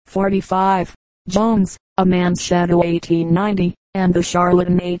45. Jones, A Man's Shadow 1890, and The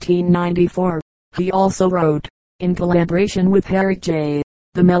Charlatan 1894. He also wrote, in collaboration with Herrick J.,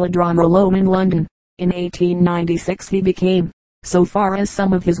 The Melodrama Alone in London. In 1896 he became, so far as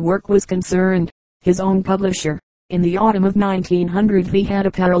some of his work was concerned, his own publisher. In the autumn of 1900 he had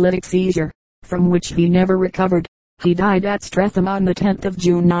a paralytic seizure, from which he never recovered. He died at Streatham on the 10th of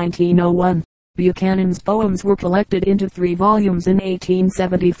June 1901. Buchanan's poems were collected into 3 volumes in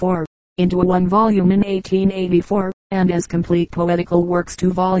 1874, into a 1 volume in 1884, and as complete poetical works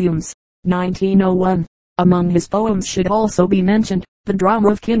 2 volumes. 1901. Among his poems should also be mentioned, The Drama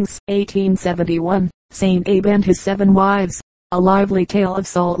of Kings, 1871, Saint Abe and His 7 Wives, A Lively Tale of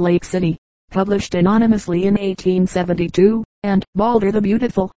Salt Lake City, published anonymously in 1872, and Balder the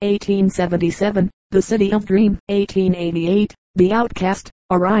Beautiful, 1877, The City of Dream, 1888, The Outcast,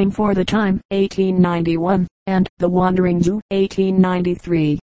 A Rhyme for the Time, 1891, and The Wandering Jew,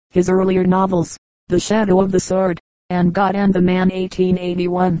 1893. His earlier novels, The Shadow of the Sword, and God and the Man,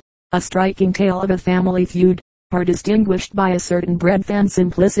 1881, a striking tale of a family feud, are distinguished by a certain breadth and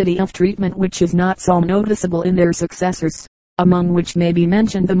simplicity of treatment which is not so noticeable in their successors, among which may be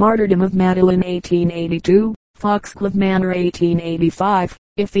mentioned The Martyrdom of Madeline 1882, Foxglove Manor 1885,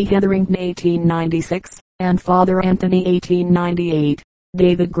 Iffy Hetherington 1896, and Father Anthony 1898,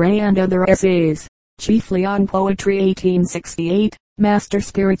 David Gray and Other Essays, chiefly on Poetry 1868, Master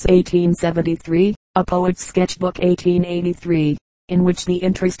Spirits 1873, A Poet's Sketchbook 1883, in which the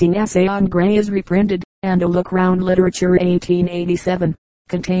interesting essay on Gray is reprinted, and A Look Round Literature 1887,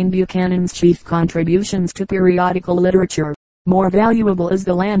 contain Buchanan's chief contributions to periodical literature. More valuable is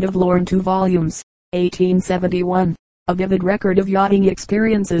The Land of Lorne, 2 volumes, 1871, a vivid record of yachting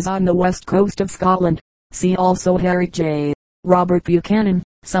experiences on the west coast of Scotland. See also Herrick J. Robert Buchanan,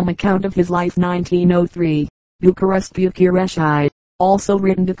 Some Account of His Life 1903, Bucharest Bucharesti, also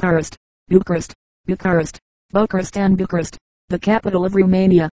written Bucharest, Bucharest, Bucharest, Bucharest and Bucharest, the capital of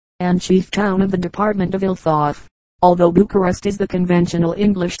Romania, and chief town of the department of Ilfov. Although Bucharest is the conventional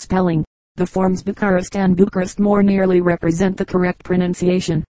English spelling, the forms Bucharest and Bucharest more nearly represent the correct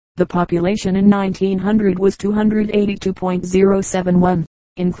pronunciation. The population in 1900 was 282.071,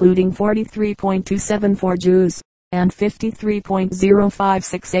 including 43.274 Jews, and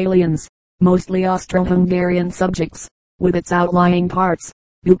 53.056 aliens, mostly Austro-Hungarian subjects. With its outlying parts,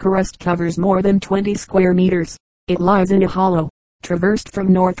 Bucharest covers more than 20 square meters. It lies in a hollow, traversed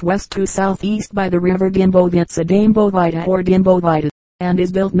from northwest to southeast by the river Dimbovitsa or Dimbovita, and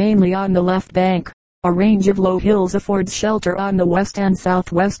is built mainly on the left bank. A range of low hills affords shelter on the west and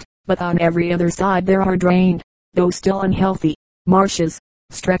southwest, but on every other side there are drained, though still unhealthy, marshes,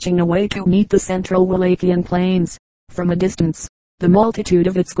 stretching away to meet the central Wallachian plains. From a distance, the multitude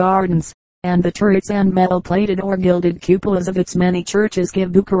of its gardens, and the turrets and metal-plated or gilded cupolas of its many churches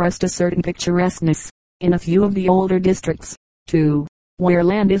give Bucharest a certain picturesqueness. In a few of the older districts, too, where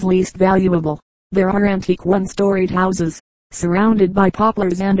land is least valuable, there are antique one-storied houses, surrounded by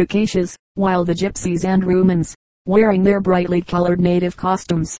poplars and acacias, while the gypsies and Rumans, wearing their brightly colored native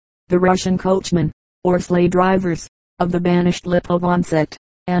costumes, the Russian coachmen, or sleigh drivers, of the banished Lipovan sect,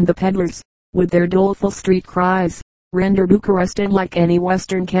 and the peddlers, with their doleful street cries, render Bucharest unlike any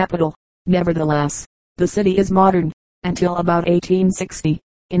western capital. Nevertheless, the city is modern, until about 1860.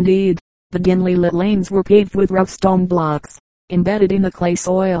 Indeed, the dimly lit lanes were paved with rough stone blocks, embedded in the clay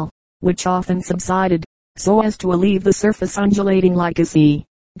soil, which often subsided, so as to leave the surface undulating like a sea.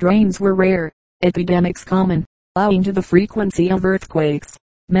 Drains were rare, epidemics common, owing to the frequency of earthquakes.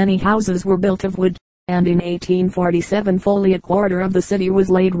 Many houses were built of wood, and in 1847 fully a quarter of the city was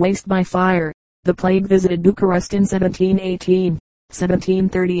laid waste by fire. The plague visited Bucharest in 1718,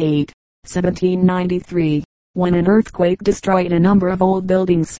 1738, 1793, when an earthquake destroyed a number of old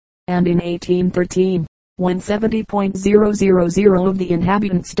buildings, and in 1813, when 70.000 of the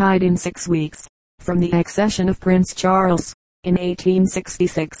inhabitants died in 6 weeks. From the accession of Prince Charles, in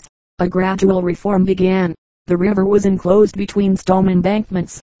 1866, a gradual reform began. The river was enclosed between stone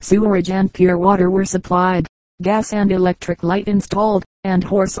embankments, sewerage and pure water were supplied, gas and electric light installed, and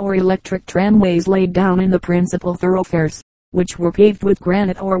horse or electric tramways laid down in the principal thoroughfares, which were paved with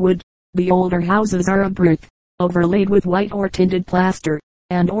granite or wood. The older houses are of brick, overlaid with white or tinted plaster,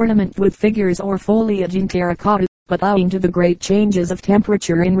 and ornamented with figures or foliage in terracotta, but owing to the great changes of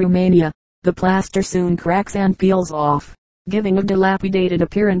temperature in Romania, the plaster soon cracks and peels off, giving a dilapidated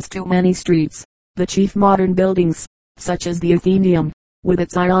appearance to many streets. The chief modern buildings, such as the Athenaeum, with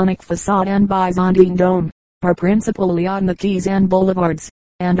its Ionic facade and Byzantine dome, are principally on the quays and boulevards,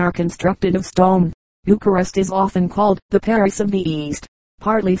 and are constructed of stone. Bucharest is often called the Paris of the East,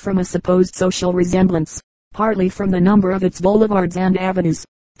 partly from a supposed social resemblance, partly from the number of its boulevards and avenues.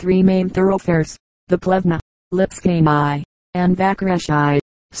 Three main thoroughfares, the Plevna, Lipskaya, and Vakreshaya,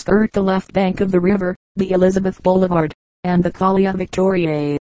 skirt the left bank of the river, the Elizabeth Boulevard, and the Calea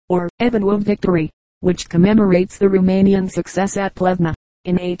Victoriae, or Avenue of Victory, which commemorates the Romanian success at Plevna,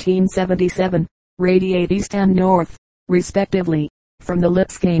 in 1877, radiate east and north, respectively, from the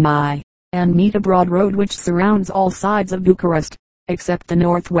Lipskaya, and meet a broad road which surrounds all sides of Bucharest, except the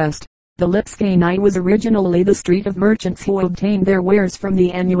northwest. The Lipskaya was originally the street of merchants who obtained their wares from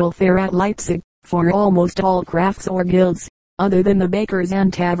the annual fair at Leipzig, for almost all crafts or guilds, other than the bakers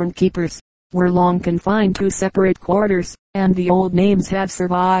and tavern keepers, were long confined to separate quarters, and the old names have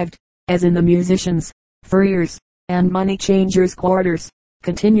survived, as in the musicians, furriers, and money changers' quarters,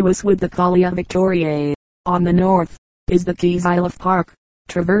 continuous with the Calea Victoriae. On the north, is the Kiselev Park,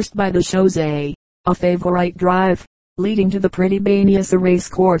 traversed by the Chaussee, a favorite drive, leading to the pretty Baniasa race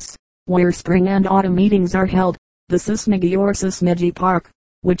course, where spring and autumn meetings are held. The Susmigi or Susmigi Park,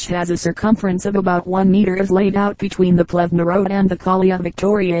 which has a circumference of about 1 meter, is laid out between the Plevna Road and the Calea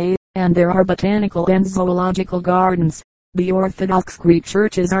Victoriae, and there are botanical and zoological gardens. The Orthodox Greek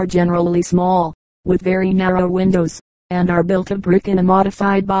churches are generally small, with very narrow windows, and are built of brick in a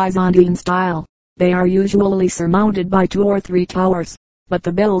modified Byzantine style. They are usually surmounted by 2 or 3 towers, but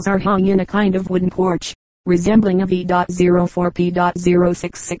the bells are hung in a kind of wooden porch, resembling a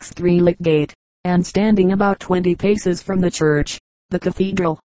V.04P.0663 Lick gate, and standing about 20 paces from the church. The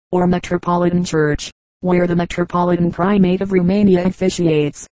cathedral, or Metropolitan Church, where the Metropolitan Primate of Romania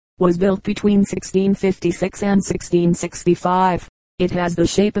officiates, was built between 1656 and 1665. It has the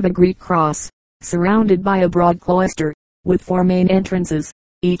shape of a Greek cross, surrounded by a broad cloister, with 4 main entrances,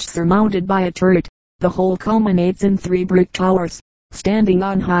 each surmounted by a turret. The whole culminates in 3 brick towers, standing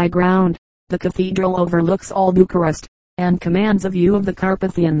on high ground. The cathedral overlooks all Bucharest, and commands a view of the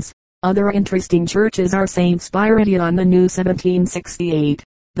Carpathians. Other interesting churches are St. Spiridion the New 1768,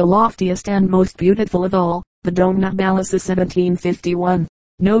 the loftiest and most beautiful of all, the Domna Balasa 1751,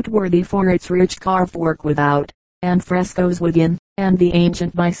 noteworthy for its rich carved work without, and frescoes within, and the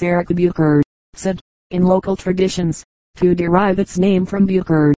ancient Biserica Bucard, said, in local traditions, to derive its name from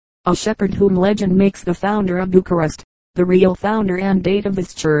Bucard, a shepherd whom legend makes the founder of Bucharest. The real founder and date of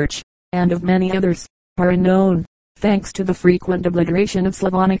this church, and of many others, are unknown, thanks to the frequent obliteration of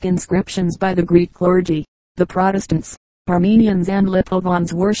Slavonic inscriptions by the Greek clergy. The Protestants, Armenians and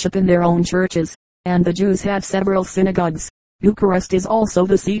Lipovans worship in their own churches, and the Jews have several synagogues. Bucharest is also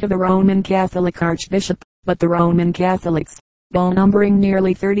the seat of a Roman Catholic archbishop, but the Roman Catholics, though numbering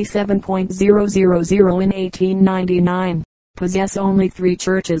nearly 37,000 in 1899, possess only 3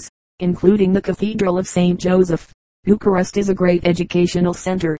 churches, including the Cathedral of St. Joseph. Bucharest is a great educational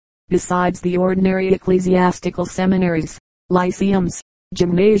center. Besides the ordinary ecclesiastical seminaries, lyceums,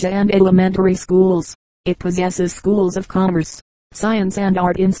 gymnasia and elementary schools, it possesses schools of commerce, science and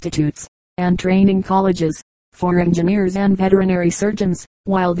art institutes, and training colleges, for engineers and veterinary surgeons,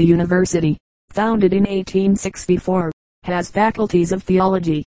 while the university, founded in 1864, has faculties of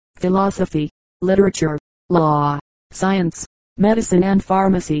theology, philosophy, literature, law, science, medicine and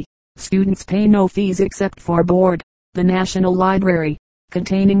pharmacy. Students pay no fees except for board. The National Library,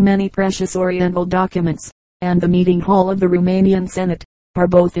 containing many precious Oriental documents, and the meeting hall of the Romanian Senate, are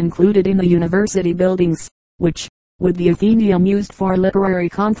both included in the university buildings, which, with the Athenaeum used for literary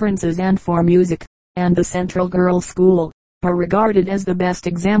conferences and for music, and the Central Girls' School, are regarded as the best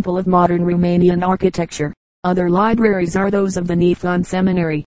example of modern Romanian architecture. Other libraries are those of the Nifon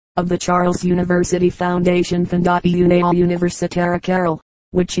Seminary, of the Charles University Foundation Fundațiunea Universitară Carol,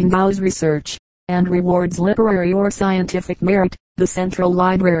 which endows research, and rewards literary or scientific merit, the Central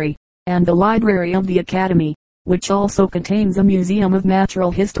Library, and the Library of the Academy, which also contains a museum of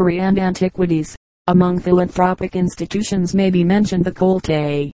natural history and antiquities. Among philanthropic institutions may be mentioned the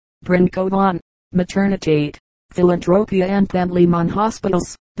Colte, Brincovan, Maternitate, Philanthropia and Pemlimon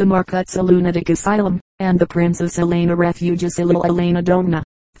Hospitals, the Marcuța Lunatic Asylum, and the Princess Elena Refuge Asilo Elena Domna,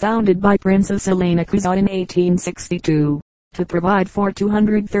 founded by Princess Elena Cuza in 1862, to provide for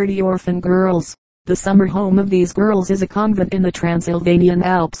 230 orphan girls. The summer home of these girls is a convent in the Transylvanian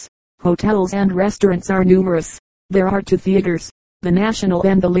Alps. Hotels and restaurants are numerous. There are 2 theaters, the National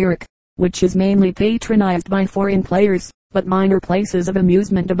and the Lyric, which is mainly patronized by foreign players, but minor places of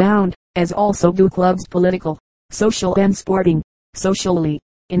amusement abound, as also do clubs political, social and sporting. Socially,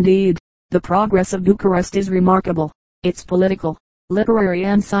 indeed, the progress of Bucharest is remarkable, its political, literary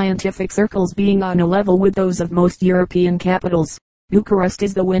and scientific circles being on a level with those of most European capitals. Bucharest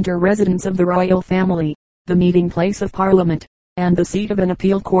is the winter residence of the royal family, the meeting place of Parliament, and the seat of an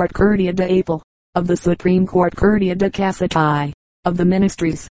appeal court Curtea de Apel, of the Supreme Court Curtea de Casatai, of the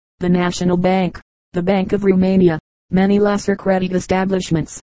ministries, the National Bank, the Bank of Romania, many lesser credit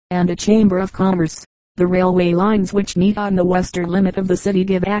establishments, and a chamber of commerce. The railway lines which meet on the western limit of the city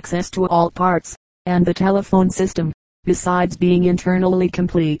give access to all parts, and the telephone system, besides being internally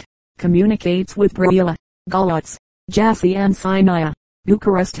complete, communicates with Brăila, Galați, Jassy and Sinaia.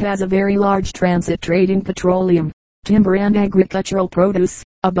 Bucharest has a very large transit trade in petroleum, timber and agricultural produce,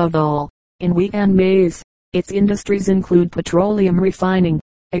 above all, in wheat and maize. Its industries include petroleum refining,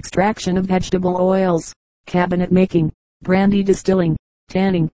 extraction of vegetable oils, cabinet making, brandy distilling,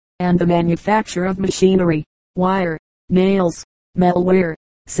 tanning, and the manufacture of machinery, wire, nails, metalware,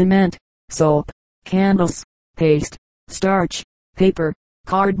 cement, soap, candles, paste, starch, paper,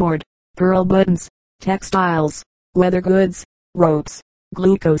 cardboard, pearl buttons, textiles, leather goods, ropes,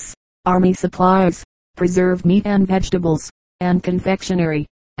 glucose, army supplies, preserved meat and vegetables, and confectionery.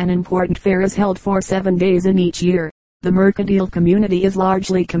 An important fair is held for 7 days in each year. The mercantile community is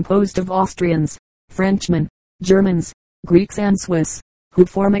largely composed of Austrians, Frenchmen, Germans, Greeks and Swiss, who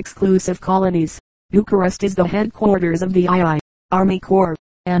form exclusive colonies. Bucharest is the headquarters of the II Army Corps,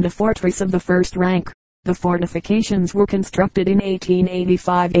 and a fortress of the first rank. The fortifications were constructed in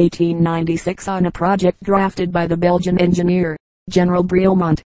 1885-1896 on a project drafted by the Belgian engineer, General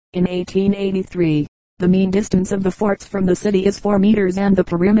Brielmont. In 1883, the mean distance of the forts from the city is 4 meters, and the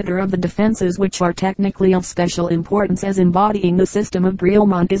perimeter of the defenses, which are technically of special importance as embodying the system of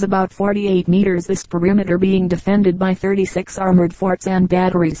Brielmont, is about 48 meters, this perimeter being defended by 36 armored forts and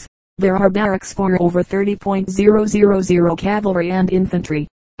batteries. There are barracks for over 30,000 cavalry and infantry,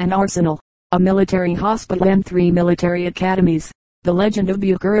 an arsenal, a military hospital and 3 military academies. The legend of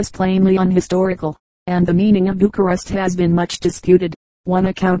Bucharest plainly unhistorical, and the meaning of Bucharest has been much disputed. One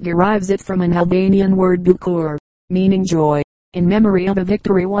account derives it from an Albanian word bucur, meaning joy, in memory of a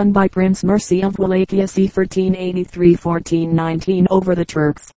victory won by Prince Mercy of Wallachia c. 1383-1419 over the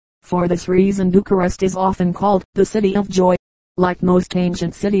Turks. For this reason Bucharest is often called the City of Joy. Like most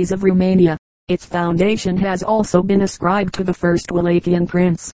ancient cities of Romania, its foundation has also been ascribed to the first Wallachian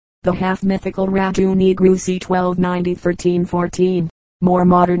prince, the half-mythical Radu Negru c. 1290-1314. More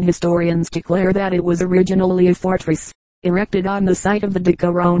modern historians declare that it was originally a fortress, erected on the site of the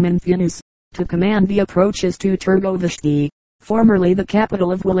Daco-Roman Funus, to command the approaches to Târgoviște, formerly the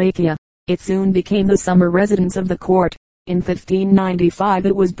capital of Wallachia. It soon became the summer residence of the court. In 1595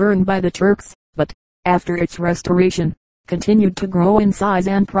 it was burned by the Turks, but, after its restoration, continued to grow in size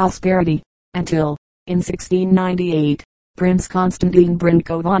and prosperity, until, in 1698, Prince Constantine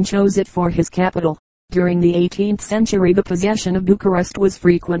Brâncovean chose it for his capital. During the 18th century the possession of Bucharest was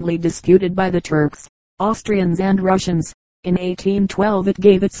frequently disputed by the Turks, Austrians and Russians. In 1812 it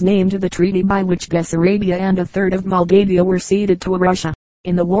gave its name to the treaty by which Bessarabia and a third of Moldavia were ceded to Russia.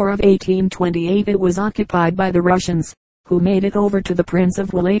 In the War of 1828 it was occupied by the Russians, who made it over to the Prince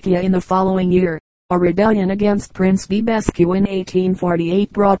of Wallachia in the following year. A rebellion against Prince Bibescu in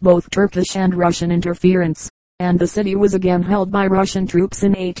 1848 brought both Turkish and Russian interference, and the city was again held by Russian troops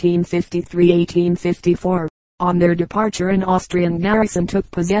in 1853-1854. On their departure an Austrian garrison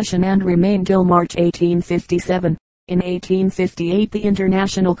took possession and remained till March 1857. In 1858 the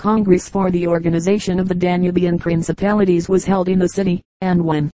International Congress for the Organization of the Danubian Principalities was held in the city, and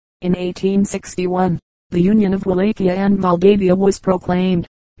when, in 1861, the Union of Wallachia and Moldavia was proclaimed,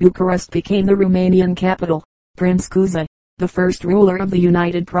 Bucharest became the Romanian capital. Prince Cuza, the first ruler of the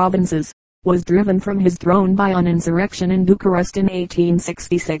United Provinces, was driven from his throne by an insurrection in Bucharest in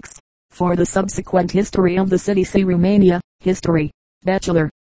 1866. For the subsequent history of the city see Romania, History,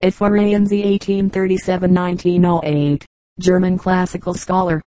 Bachelor, Efraenzi 1837-1908. German classical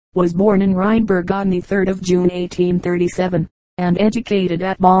scholar, was born in Rheinberg on the 3rd of June 1837, and educated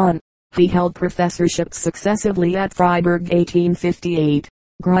at Bonn. He held professorships successively at Freiburg 1858,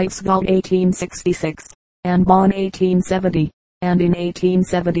 Greifswald 1866, and Bonn 1870, and in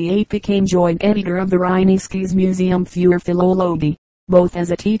 1878 became joint editor of the Rheinisches Museum für Philologie. Both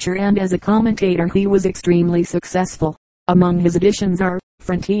as a teacher and as a commentator he was extremely successful. Among his editions are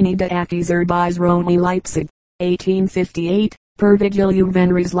Frontini de Acquis Urbis Roni Leipzig, 1858, Per Vigilium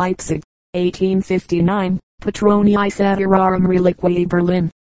Veneris Leipzig, 1859, Patronii Satirarum Reliquiae Berlin,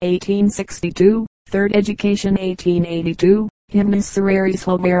 1862, Third Education 1882, Hymnus Cereris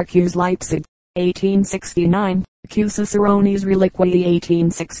Homericis Leipzig, 1869, Q Ciceronis Reliquiae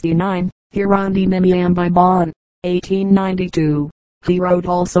 1869, Hirandi Memiambi Bonn, 1892. He wrote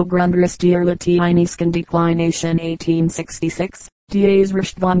also Grundristier Lateiniscan Declination 1866, Dies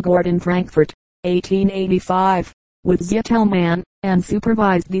Recht von Gordon Frankfurt, 1885, with Zietelmann, and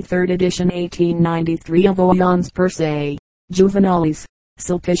supervised the third edition 1893 of Oyons per se, Juvenalis,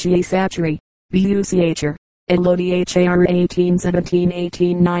 Sulpiciae Satiri, Bucer, Elodie Har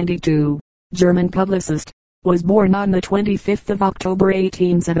 1817-1892, German publicist. was born on the 25th of October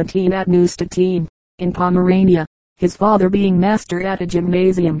 1817 at Neustadt, in Pomerania, his father being master at a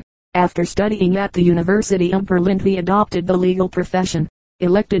gymnasium. After studying at the University of Berlin he adopted the legal profession,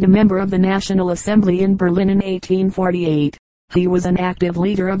 elected a member of the National Assembly in Berlin in 1848. He was an active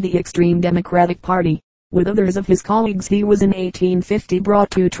leader of the extreme Democratic Party. With others of his colleagues he was in 1850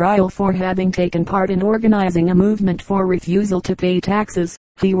 brought to trial for having taken part in organizing a movement for refusal to pay taxes.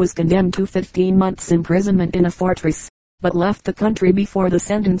 He was condemned to 15 months imprisonment in a fortress, but left the country before the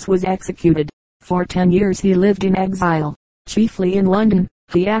sentence was executed. For 10 years he lived in exile, chiefly in London.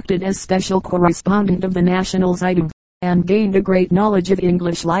 He acted as special correspondent of the National Zeitung, and gained a great knowledge of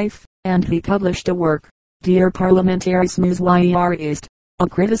English life, and he published a work, Der Parlamentarismus wie ist, a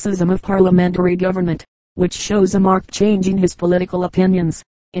criticism of parliamentary government, which shows a marked change in his political opinions.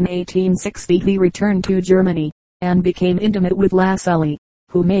 In 1860 he returned to Germany, and became intimate with Lassalle,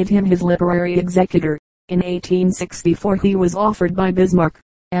 who made him his literary executor. In 1864 he was offered by Bismarck,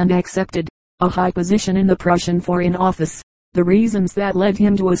 and accepted, a high position in the Prussian Foreign Office. The reasons that led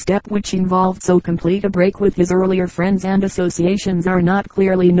him to a step which involved so complete a break with his earlier friends and associations are not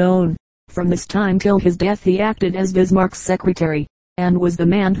clearly known. From this time till his death he acted as Bismarck's secretary, and was the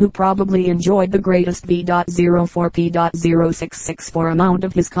man who probably enjoyed the greatest V.04P.0664 amount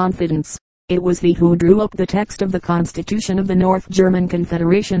of his confidence. It was he who drew up the text of the Constitution of the North German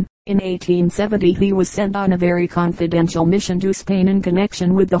Confederation. In 1870 he was sent on a very confidential mission to Spain in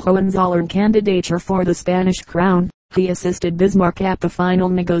connection with the Hohenzollern candidature for the Spanish crown. He assisted Bismarck at the final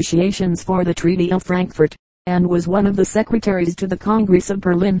negotiations for the Treaty of Frankfurt, and was one of the secretaries to the Congress of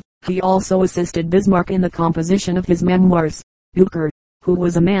Berlin. He also assisted Bismarck in the composition of his memoirs. Bucer, who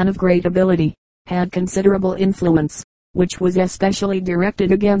was a man of great ability, had considerable influence, which was especially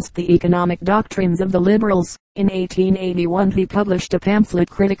directed against the economic doctrines of the liberals. In 1881 he published a pamphlet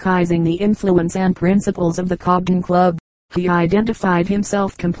criticizing the influence and principles of the Cobden Club. He identified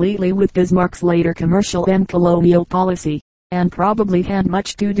himself completely with Bismarck's later commercial and colonial policy, and probably had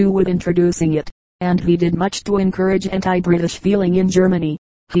much to do with introducing it, and he did much to encourage anti-British feeling in Germany.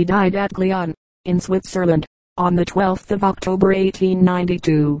 He died at Guyenne, in Switzerland, on the 12th of October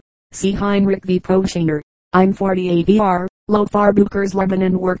 1892. See Heinrich V. Poschiner, Ein 48 er, Lothar Bucher's Leben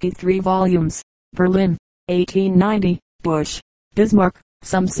und Werke 3 volumes. Berlin, 1890. Busch, Bismarck,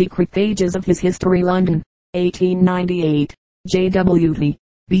 Some Secret Pages of His History. London, 1898. J.W.T.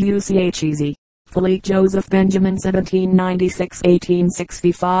 Buchese, Philippe Joseph Benjamin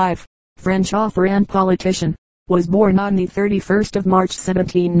 1796-1865. French author and politician. Was born on the 31st of March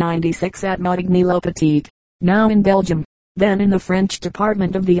 1796 at Montigny-le-Petit, now in Belgium, then in the French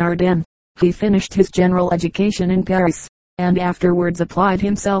department of the Ardennes. He finished his general education in Paris, and afterwards applied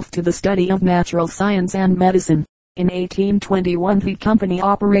himself to the study of natural science and medicine. In 1821 the company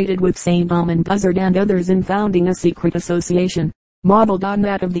operated with St. Amand Buzzard and others in founding a secret association, modeled on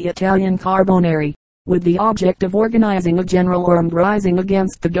that of the Italian Carbonari, with the object of organizing a general armed rising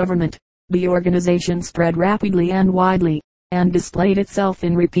against the government. The organization spread rapidly and widely, and displayed itself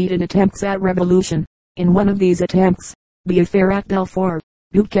in repeated attempts at revolution. In one of these attempts, the affair at Belfort,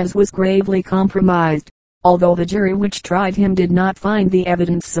 Buchez was gravely compromised, although the jury which tried him did not find the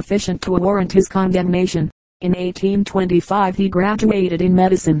evidence sufficient to warrant his condemnation. In 1825 he graduated in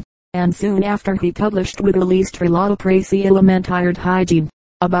medicine, and soon after he published with Elise Trelawny Précis Élémentaire d'Hygiène.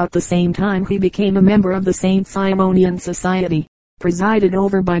 About the same time he became a member of the St. Simonian Society, presided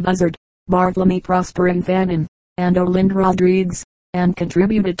over by Buzzard, Barthélemy Prosper and Fanon, and Olinda Rodriguez, and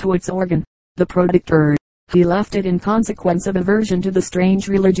contributed to its organ, the Protecteur. He left it in consequence of aversion to the strange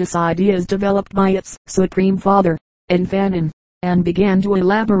religious ideas developed by its Supreme Father, and Fanon, and began to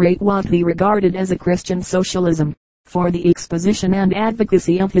elaborate what he regarded as a Christian socialism. For the exposition and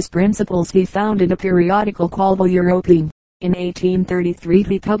advocacy of his principles he founded a periodical called Le Européen. In 1833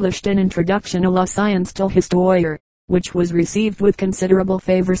 he published an introduction à la science de l'histoire, which was received with considerable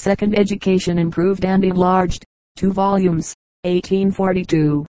favor. Second Education improved and enlarged, 2 volumes,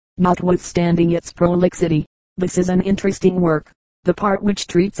 1842. Notwithstanding its prolixity, this is an interesting work. The part which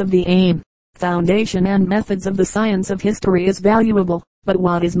treats of the aim, foundation and methods of the science of history is valuable, but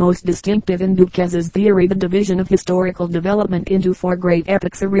what is most distinctive in Buchez's theory, the division of historical development into 4 great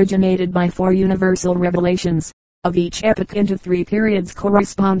epochs originated by 4 universal revelations, of each epoch into 3 periods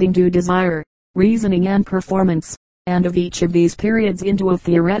corresponding to desire, reasoning and performance, and of each of these periods into a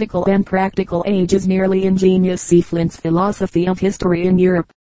theoretical and practical age, is nearly ingenious. See Flint's Philosophy of History in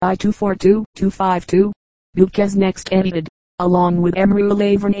Europe, I 242-252. Buchez next edited, along with M.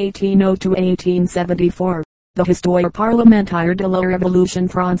 Rouleau-Laverne 1802-1874, the Histoire parlementaire de la Révolution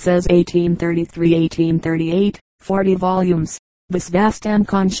Française 1833-1838, 40 volumes. This vast and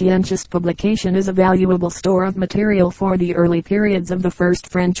conscientious publication is a valuable store of material for the early periods of the first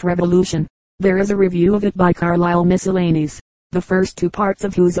French Revolution. There is a review of it by Carlyle Miscellanies, the first two parts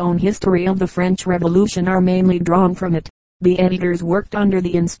of whose own history of the French Revolution are mainly drawn from it. The editors worked under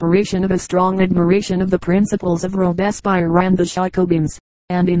the inspiration of a strong admiration of the principles of Robespierre and the Jacobins,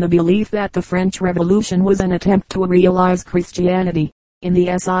 and in the belief that the French Revolution was an attempt to realize Christianity. In the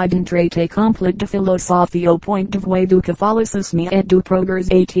Essai d'un traité complet de philosophie au point de vue du catholicisme et du progrès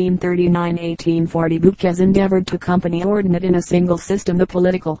 1839-1840, Bucquet endeavored to company ordinate in a single system the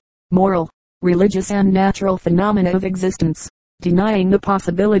political, moral, religious and natural phenomena of existence, denying the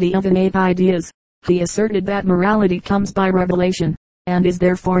possibility of innate ideas. He asserted that morality comes by revelation, and is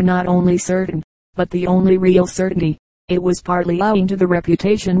therefore not only certain, but the only real certainty. It was partly owing to the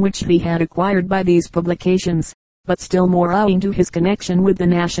reputation which he had acquired by these publications, but still more owing to his connection with the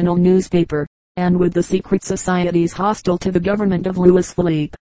national newspaper, and with the secret societies hostile to the government of Louis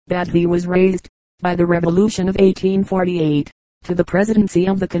Philippe, that he was raised, by the Revolution of 1848, to the presidency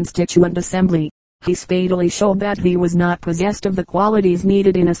of the Constituent Assembly. He speedily showed that he was not possessed of the qualities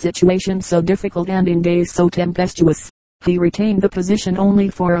needed in a situation so difficult and in days so tempestuous. He retained the position only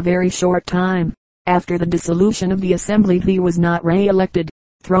for a very short time. After the dissolution of the Assembly he was not re-elected,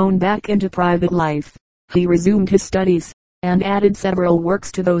 thrown back into private life. He resumed his studies, and added several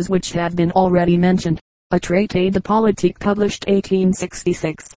works to those which had been already mentioned. A Traité de Politique published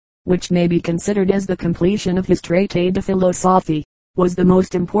 1866, which may be considered as the completion of his Traité de Philosophie, was the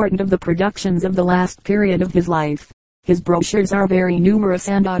most important of the productions of the last period of his life. His brochures are very numerous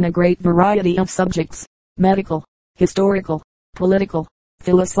and on a great variety of subjects: medical, historical, political,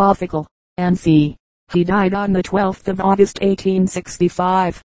 philosophical, and c. He died on the 12th of August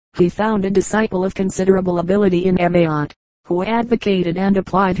 1865. He found a disciple of considerable ability in Abaillet, who advocated and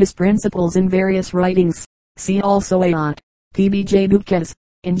applied his principles in various writings. See also Abaillet, P.B.J. Bucquet,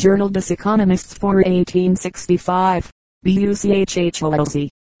 in Journal des Economistes for 1865. Buchholz,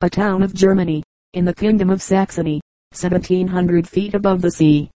 a town of Germany, in the kingdom of Saxony, 1700 feet above the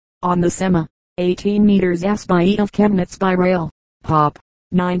sea, on the Sema, 18 meters S/E of Chemnitz by rail. Pop,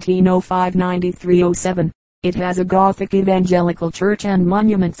 1905-9307. It has a Gothic evangelical church and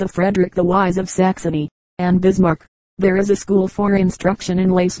monuments of Frederick the Wise of Saxony, and Bismarck. There is a school for instruction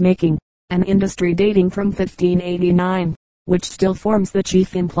in lace making, an industry dating from 1589, which still forms the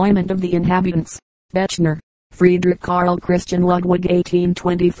chief employment of the inhabitants. Bechner, Friedrich Karl Christian Ludwig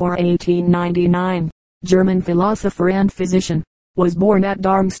 1824-1899, German philosopher and physician, was born at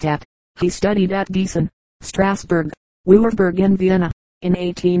Darmstadt. He studied at Gießen, Strasbourg, Würzburg and Vienna. In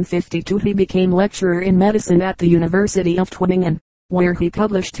 1852 he became lecturer in medicine at the University of Tübingen, where he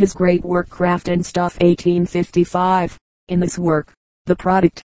published his great work Kraft and Stuff 1855. In this work, the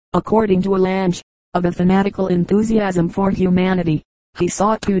product, according to Lange, of a fanatical enthusiasm for humanity, he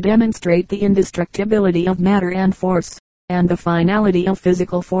sought to demonstrate the indestructibility of matter and force, and the finality of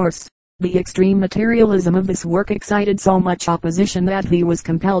physical force. The extreme materialism of this work excited so much opposition that he was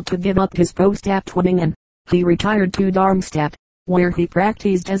compelled to give up his post at Tübingen. He retired to Darmstadt, where he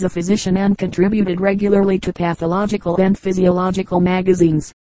practiced as a physician and contributed regularly to pathological and physiological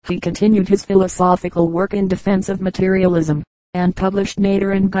magazines. He continued his philosophical work in defense of materialism, and published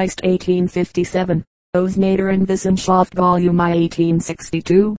Natur und Geist 1857, Aus Natur und Wissenschaft Volume I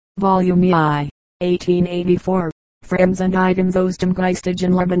 1862, Volume I, 1884, Frames und Items aus dem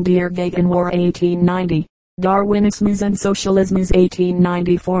geistigen Leben der Gegenwart 1890, Darwinismus und Socialismus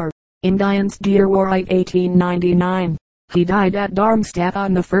 1894, Indienst der Wahrheit 1899. He died at Darmstadt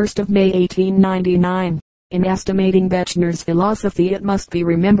on the 1st of May 1899. In estimating Bechner's philosophy it must be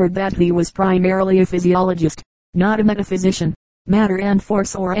remembered that he was primarily a physiologist, not a metaphysician. Matter and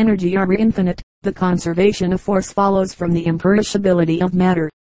force or energy are infinite. The conservation of force follows from the imperishability of matter,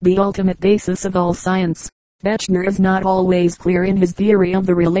 the ultimate basis of all science. Bechner is not always clear in his theory of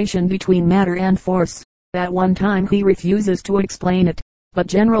the relation between matter and force. At one time he refuses to explain it, but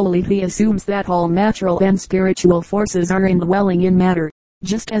generally he assumes that all natural and spiritual forces are indwelling in matter,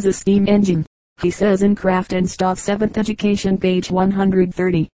 just as a steam engine, he says in Kraft and Stuff 7th Education page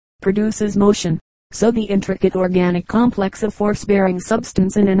 130, produces motion. So the intricate organic complex of force-bearing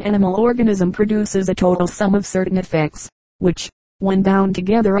substance in an animal organism produces a total sum of certain effects, which, when bound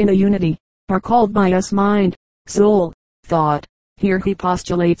together in a unity, are called by us mind, soul, thought. Here he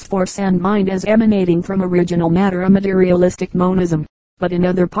postulates force and mind as emanating from original matter, a materialistic monism. But in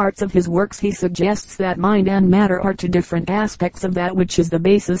other parts of his works he suggests that mind and matter are two different aspects of that which is the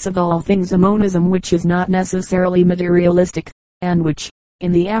basis of all things, a monism which is not necessarily materialistic, and which,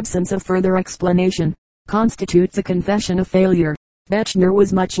 in the absence of further explanation, constitutes a confession of failure. Bechner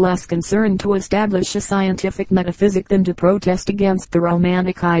was much less concerned to establish a scientific metaphysic than to protest against the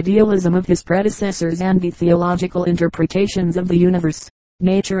romantic idealism of his predecessors and the theological interpretations of the universe.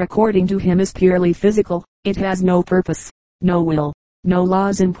 Nature according to him is purely physical. It has no purpose, no will, no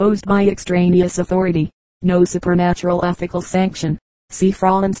laws imposed by extraneous authority, no supernatural ethical sanction. See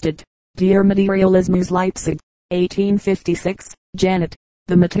Frauenstadt, Der Materialismus Leipzig, 1856. Janet,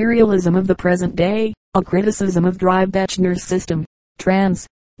 The Materialism of the Present Day, a Criticism of Dr. Bechner's System. Trans.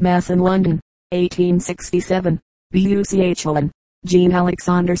 Mass in London, 1867. Buchalon. Jean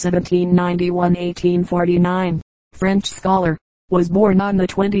Alexander 1791-1849. French scholar. Was born on the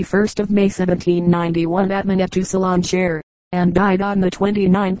 21st of May 1791 at Manette-Salon-Cher, and died on the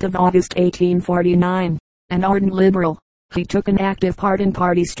 29th of August 1849. An ardent liberal, he took an active part in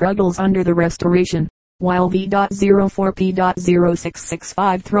party struggles under the Restoration, while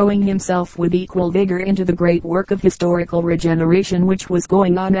V.04P.0665 throwing himself with equal vigor into the great work of historical regeneration which was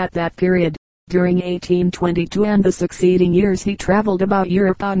going on at that period. During 1822 and the succeeding years he traveled about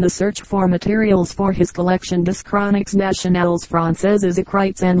Europe on the search for materials for his collection des Chroniques Nationales Françaises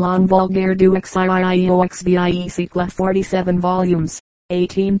écrites en langue vulgaire du XIIOXVIE cycle 47 volumes,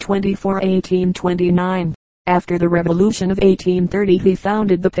 1824-1829. After the Revolution of 1830 he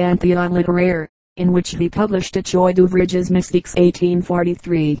founded the Panthéon Littéraire, in which he published Études d'ouvrages mystiques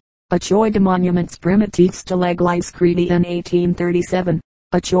 1843, Études de monuments primitifs de l'Église chrétienne 1837.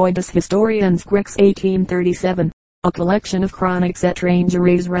 Études des historiens grecs 1837, a collection of chroniques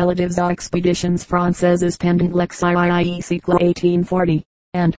étrangères relatives aux expeditions françaises pendant l'exil cycle 1840,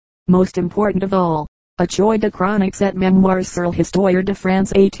 and, most important of all, Études de chroniques et mémoires sur l'histoire de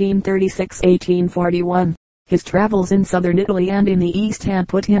France 1836-1841. His travels in southern Italy and in the East had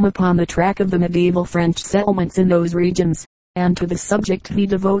put him upon the track of the medieval French settlements in those regions, and to this subject he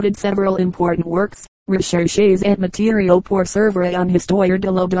devoted several important works. Recherches et matériaux pour servir en histoire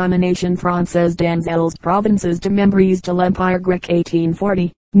de la domination française dans les provinces de membres de l'Empire grec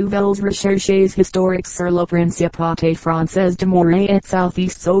 1840, Nouvelles recherches historiques sur la principauté française de Morée et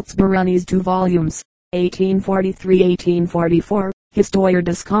Southeast Hautes-Pyrénées 2 volumes, 1843-1844, Histoire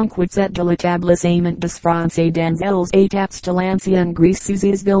des conquêtes et de l'établissement des Français dans les étapes de l'ancienne Grèce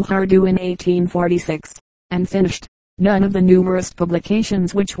Suzes Villehardou in 1846, and finished. None of the numerous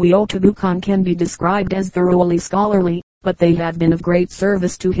publications which we owe to Buchan can be described as thoroughly scholarly, but they have been of great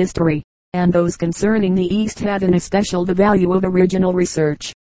service to history, and those concerning the East had in especial the value of original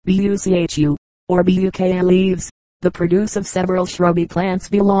research. Buchu, or Buca leaves, the produce of several shrubby plants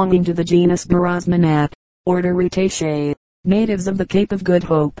belonging to the genus Burosmanat, order Rutaceae, natives of the Cape of Good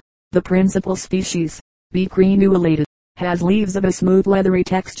Hope. The principal species, B. crenulated, has leaves of a smooth leathery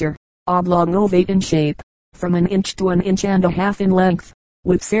texture, oblong ovate in shape, from an inch to an inch and a half in length,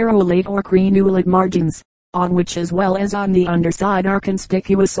 with cerulate or crenulate margins, on which as well as on the underside are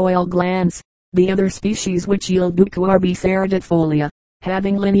conspicuous oil glands. The other species which yield bucca are B. ceratifolia,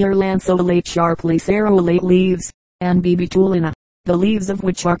 having linear lanceolate sharply cerulate leaves, and B. betulina, the leaves of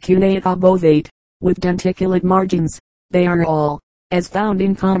which are cunate obovate, with denticulate margins. They are all, as found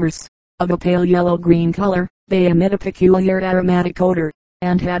in commerce, of a pale yellow-green color. They emit a peculiar aromatic odor,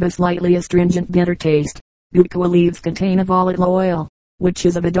 and have a slightly astringent bitter taste. Bucca leaves contain a volatile oil, which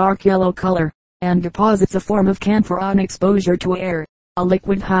is of a dark yellow color, and deposits a form of camphor on exposure to air, a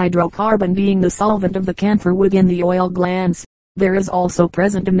liquid hydrocarbon being the solvent of the camphor within the oil glands. There is also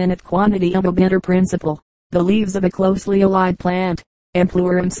present a minute quantity of a bitter principle. The leaves of a closely allied plant,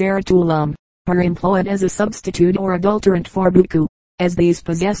 Emplurum ceratulum, are employed as a substitute or adulterant for bucca. As these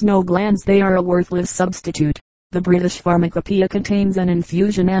possess no glands they are a worthless substitute. The British Pharmacopoeia contains an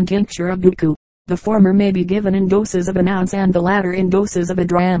infusion and tincture of bucca. The former may be given in doses of an ounce and the latter in doses of a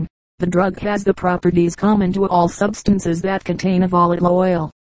dram. The drug has the properties common to all substances that contain a volatile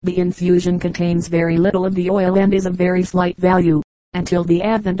oil. The infusion contains very little of the oil and is of very slight value. Until the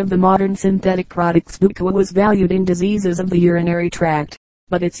advent of the modern synthetic products bucca was valued in diseases of the urinary tract,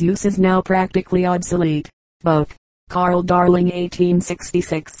 but its use is now practically obsolete. Buck, Carl Darling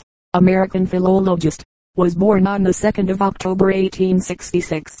 1866, American philologist, was born on the 2nd of October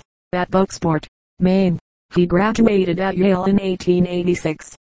 1866. At Bucksport, Maine. He graduated at Yale in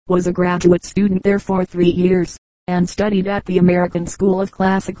 1886, was a graduate student there for 3 years, and studied at the American School of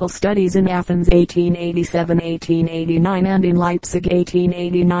Classical Studies in Athens 1887-1889 and in Leipzig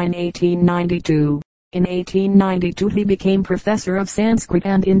 1889-1892. In 1892 he became professor of Sanskrit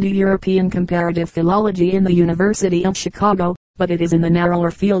and Indo-European comparative philology in the University of Chicago, but it is in the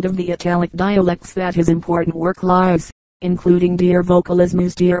narrower field of the Italic dialects that his important work lies, including Der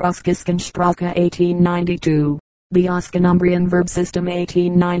Vocalismus der Oskischen Sprache 1892, the Oscan-Umbrian verb system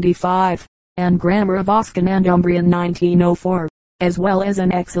 1895, and Grammar of Oscan and Umbrian 1904. as well as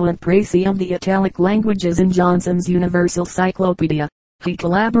an excellent précis of the Italic languages in Johnson's Universal Cyclopedia. He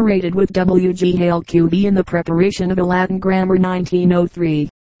collaborated with W. G. Hale QV in the preparation of a Latin grammar 1903.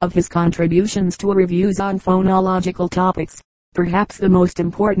 Of his contributions to reviews on phonological topics, perhaps the most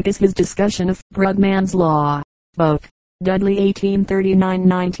important is his discussion of Brugmann's Law. Both. Dudley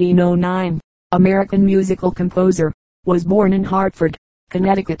 1839-1909, American musical composer, was born in Hartford,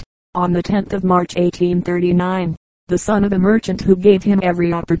 Connecticut, on the 10th of March 1839, the son of a merchant who gave him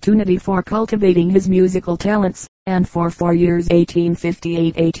every opportunity for cultivating his musical talents, and for 4 years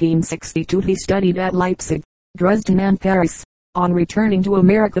 1858-1862 he studied at Leipzig, Dresden and Paris. On returning to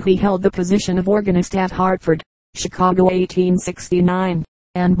America he held the position of organist at Hartford, Chicago 1869,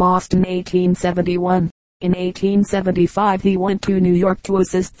 and Boston 1871. In 1875 he went to New York to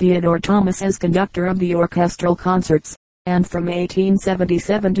assist Theodore Thomas as conductor of the orchestral concerts, and from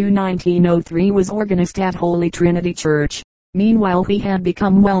 1877 to 1903 was organist at Holy Trinity Church. Meanwhile he had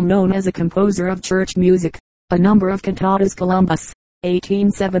become well known as a composer of church music. A number of cantatas: Columbus,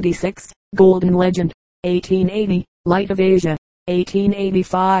 1876, Golden Legend, 1880, Light of Asia,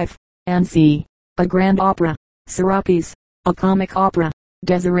 1885, and c. A grand opera, Serapis, a comic opera,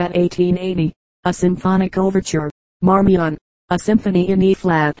 Deseret 1880, a symphonic overture, Marmion, a symphony in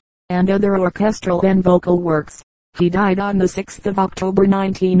E-flat, and other orchestral and vocal works. He died on the 6th of October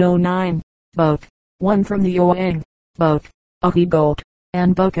 1909. Both. One from the Oang. Both. A he-goat,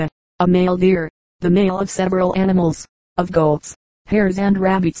 and Boca, a male deer, the male of several animals, of goats, hares and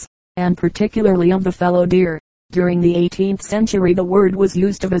rabbits, and particularly of the fallow deer. During the 18th century the word was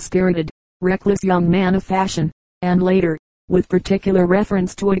used of a spirited, reckless young man of fashion, and later, with particular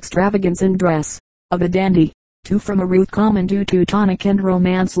reference to extravagance in dress, of a dandy. Two from a root common to Teutonic and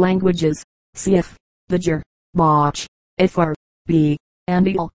Romance languages. Cf. the ger, botch, ifar, b, and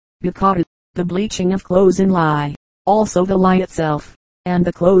eel, bucata, the bleaching of clothes in lye, also the lye itself, and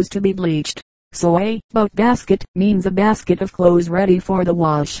the clothes to be bleached. So a boat basket means a basket of clothes ready for the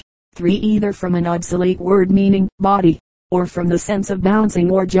wash. 3. Either from an obsolete word meaning body, or from the sense of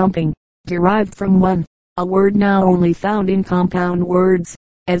bouncing or jumping, derived from 1. A word now only found in compound words,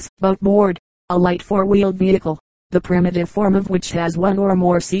 as boat-board, a light four-wheeled vehicle, the primitive form of which has one or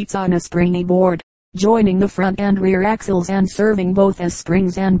more seats on a springy board, joining the front and rear axles and serving both as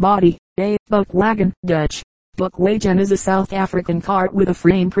springs and body. A boekwagen, Dutch. Boekwagen is a South African cart with a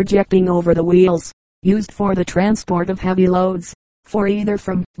frame projecting over the wheels, used for the transport of heavy loads. For either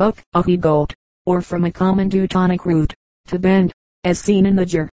from boek, a he-goat, or from a common Teutonic root, to bend, as seen in the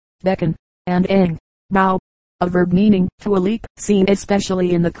ger, beckon, and eng, bow, a verb meaning to a leap, seen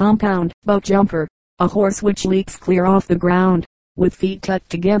especially in the compound boat jumper, a horse which leaps clear off the ground, with feet tucked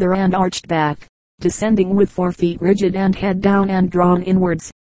together and arched back, descending with 4 feet rigid and head down and drawn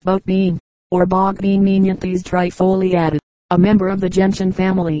inwards. Boat bean, or bog bean Menianthes trifoliata, a member of the gentian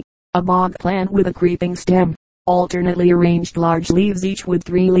family, a bog plant with a creeping stem, alternately arranged large leaves each with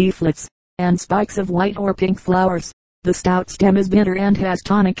 3 leaflets, and spikes of white or pink flowers. The stout stem is bitter and has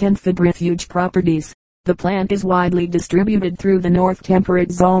tonic and febrifuge properties. The plant is widely distributed through the North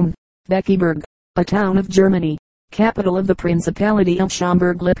Temperate Zone. Beckeberg, a town of Germany, capital of the Principality of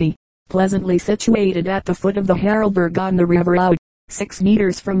Schaumburg-Lippe, pleasantly situated at the foot of the Harelberg on the River Aude, 6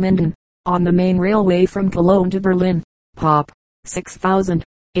 meters from Minden, on the main railway from Cologne to Berlin. Pop, 6,000.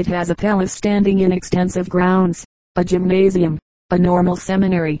 It has a palace standing in extensive grounds, a gymnasium, a normal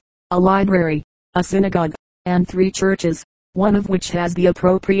seminary, a library, a synagogue, and 3 churches, one of which has the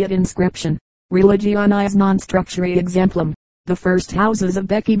appropriate inscription, Religionis non structurae exemplum. The first houses of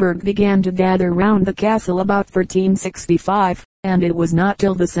Beckeberg began to gather round the castle about 1365, and it was not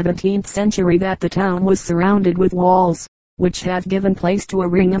till the 17th century that the town was surrounded with walls, which have given place to a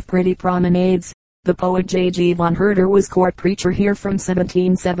ring of pretty promenades. The poet J. G. von Herder was court preacher here from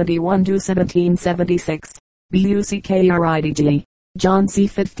 1771 to 1776. Buckridg. John C.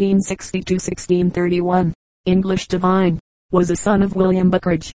 1560-1631. English divine. Was a son of William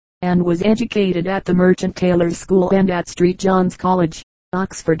Buckridge, and was educated at the Merchant Taylors' School and at St. John's College,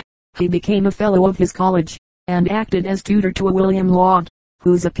 Oxford. He became a fellow of his college, and acted as tutor to a William Laud,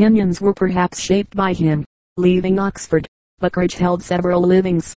 whose opinions were perhaps shaped by him. Leaving Oxford, Buckridge held several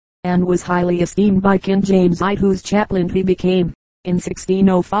livings, and was highly esteemed by King James I, whose chaplain he became. In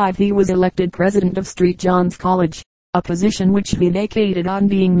 1605 he was elected president of St. John's College, a position which he vacated on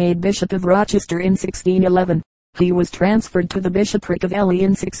being made Bishop of Rochester in 1611. He was transferred to the bishopric of Ely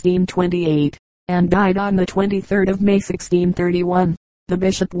in 1628, and died on the 23rd of May 1631. The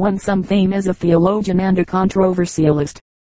bishop won some fame as a theologian and a controversialist.